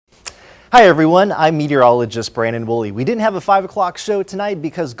Hi everyone, I'm meteorologist Brandon Woolley. We didn't have a 5 o'clock show tonight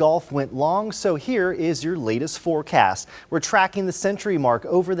because golf went long, so here is your latest forecast. We're tracking the century mark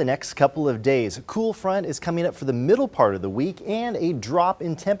over the next couple of days. A cool front is coming up for the middle part of the week and a drop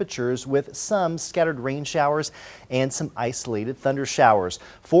in temperatures with some scattered rain showers and some isolated thunder showers.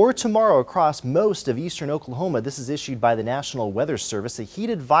 For tomorrow across most of eastern Oklahoma, this is issued by the National Weather Service, a heat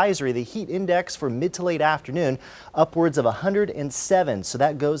advisory, the heat index for mid to late afternoon, upwards of 107. So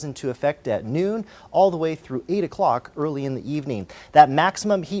that goes into effect at noon all the way through 8 o'clock early in the evening. That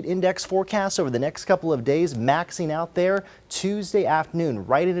maximum heat index forecast over the next couple of days maxing out there Tuesday afternoon,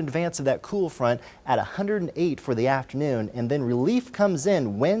 right in advance of that cool front at 108 for the afternoon, and then relief comes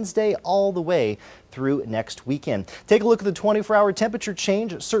in Wednesday all the way through next weekend. Take a look at the 24-hour temperature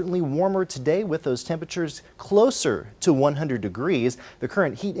change. Certainly warmer today with those temperatures closer to 100 degrees. The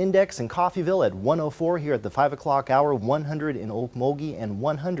current heat index in Coffeyville at 104 here at the 5 o'clock hour, 100 in Okmulgee, and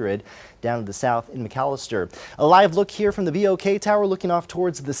 100 down to the south in McAllister. A live look here from the BOK Tower looking off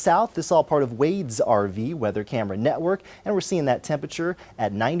towards the south. This all part of Wade's RV weather camera network, and we're seeing that temperature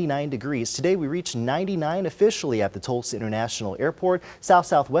at 99 degrees. Today we reached 99 officially at the Tulsa International Airport.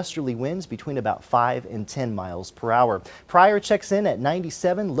 South-southwesterly winds between about 5 and 10 miles per hour. Pryor checks in at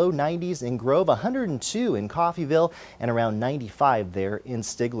 97, low 90s in Grove, 102 in Coffeyville, and around 95 there in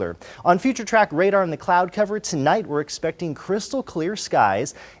Stigler. On future track radar and the cloud cover tonight, we're expecting crystal clear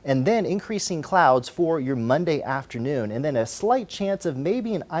skies and then increasing clouds for your Monday afternoon, and then a slight chance of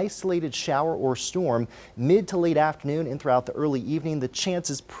maybe an isolated shower or storm mid to late afternoon and throughout the early evening. The chance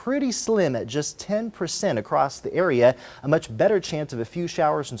is pretty slim at just 10% across the area. A much better chance of a few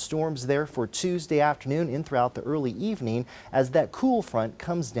showers and storms there for Tuesday afternoon and throughout the early evening as that cool front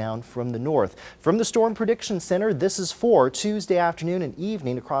comes down from the north. From the Storm Prediction Center, this is for Tuesday afternoon and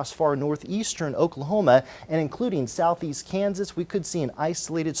evening across far northeastern Oklahoma and including southeast Kansas. We could see an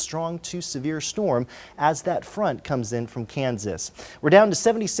isolated strong to severe storm as that front comes in from Kansas. We're down to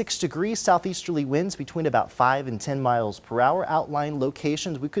 76 degrees, southeasterly winds between about 5 and 10 miles per hour. Outlying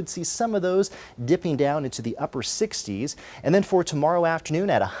locations, we could see some of those dipping down into the upper 60s. And then for tomorrow afternoon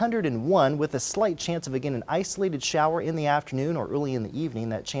at 101 with a slight chance of again an isolated shower in the afternoon or early in the evening.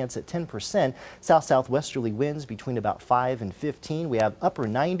 That chance at 10%. South-southwesterly winds between about 5 and 15. We have upper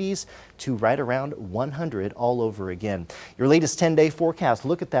 90s to right around 100 all over again. Your latest 10-day forecast.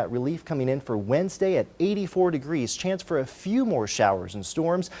 Look at that relief coming in for Wednesday at 84 degrees. Chance for a few more showers and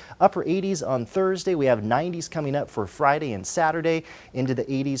storms. Upper 80s on Thursday. We have 90s coming up for Friday and Saturday, into the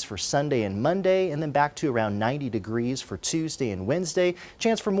 80s for Sunday and Monday, and then back to around 90 degrees for Tuesday and Wednesday.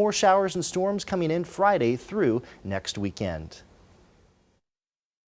 Chance for more showers and storms coming in Friday through next weekend.